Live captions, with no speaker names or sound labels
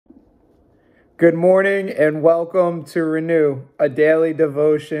Good morning and welcome to Renew, a daily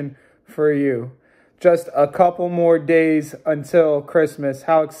devotion for you. Just a couple more days until Christmas.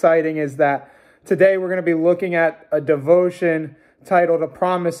 How exciting is that? Today we're going to be looking at a devotion titled A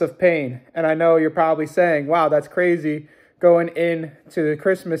Promise of Pain. And I know you're probably saying, wow, that's crazy. Going into the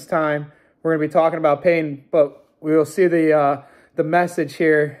Christmas time, we're going to be talking about pain, but we will see the message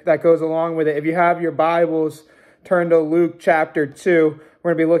here that goes along with it. If you have your Bibles, turn to Luke chapter 2.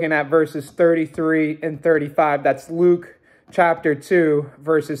 We're going to be looking at verses 33 and 35. That's Luke chapter 2,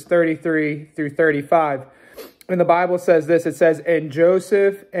 verses 33 through 35. And the Bible says this. It says, "And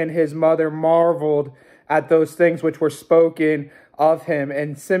Joseph and his mother marveled at those things which were spoken of him.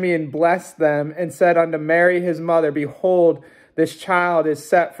 And Simeon blessed them and said unto Mary his mother, Behold, this child is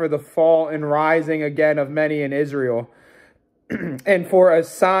set for the fall and rising again of many in Israel. And for a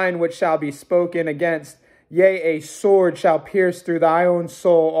sign which shall be spoken against, yea, a sword shall pierce through thy own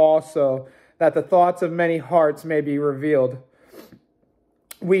soul also, that the thoughts of many hearts may be revealed."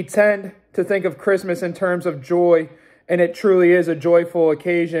 We tend to think of Christmas in terms of joy, and it truly is a joyful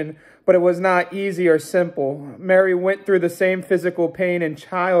occasion, but it was not easy or simple. Mary went through the same physical pain in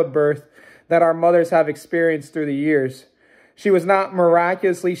childbirth that our mothers have experienced through the years. She was not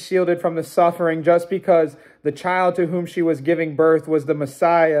miraculously shielded from the suffering just because the child to whom she was giving birth was the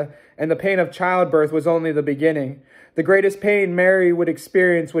Messiah, and the pain of childbirth was only the beginning. The greatest pain Mary would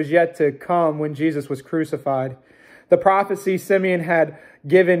experience was yet to come when Jesus was crucified. The prophecy Simeon had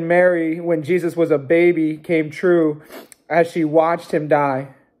given Mary when Jesus was a baby came true as she watched him die.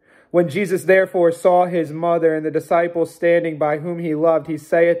 When Jesus therefore saw his mother and the disciples standing by whom he loved, he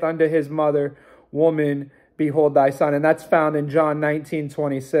saith unto his mother, Woman, behold thy son. And that's found in John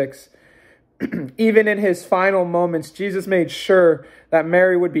 19:26. Even in his final moments, Jesus made sure that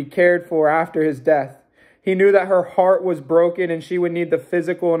Mary would be cared for after his death. He knew that her heart was broken and she would need the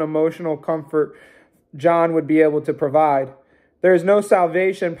physical and emotional comfort John would be able to provide. There is no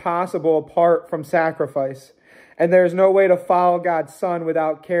salvation possible apart from sacrifice. And there is no way to follow God's Son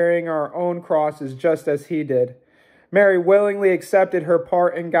without carrying our own crosses just as he did. Mary willingly accepted her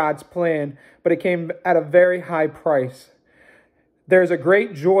part in God's plan, but it came at a very high price. There's a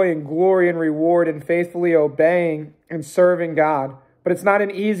great joy and glory and reward in faithfully obeying and serving God, but it's not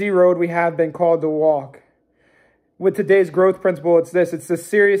an easy road we have been called to walk. With today's growth principle, it's this. It's the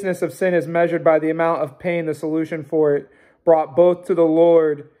seriousness of sin is measured by the amount of pain the solution for it brought both to the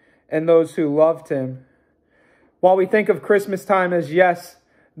Lord and those who loved him. While we think of Christmas time as, yes,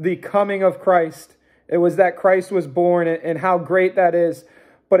 the coming of Christ, it was that Christ was born and how great that is,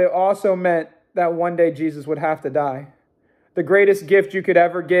 but it also meant that one day Jesus would have to die. The greatest gift you could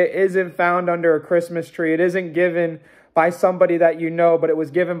ever get isn't found under a Christmas tree. It isn't given by somebody that you know, but it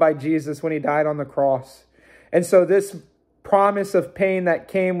was given by Jesus when he died on the cross. And so this promise of pain that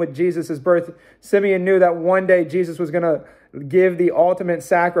came with Jesus' birth, Simeon knew that one day Jesus was going to give the ultimate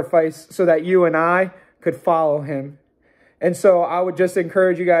sacrifice so that you and I could follow him. And so I would just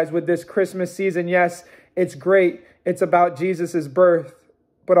encourage you guys with this Christmas season, yes, it's great. It's about Jesus' birth.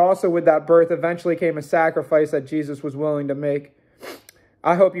 But also with that birth eventually came a sacrifice that Jesus was willing to make.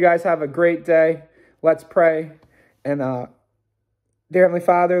 I hope you guys have a great day. Let's pray. And dear Heavenly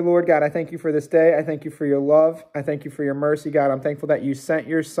Father, Lord God, I thank you for this day. I thank you for your love. I thank you for your mercy, God. I'm thankful that you sent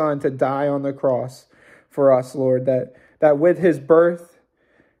your son to die on the cross for us, Lord. That with his birth,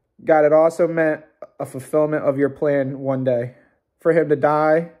 God, it also meant a fulfillment of your plan one day. For him to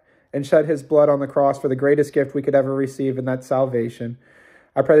die and shed his blood on the cross for the greatest gift we could ever receive, and that's salvation.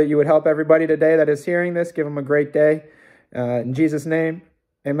 I pray that you would help everybody today that is hearing this. Give them a great day. In Jesus' name,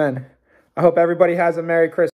 amen. I hope everybody has a Merry Christmas.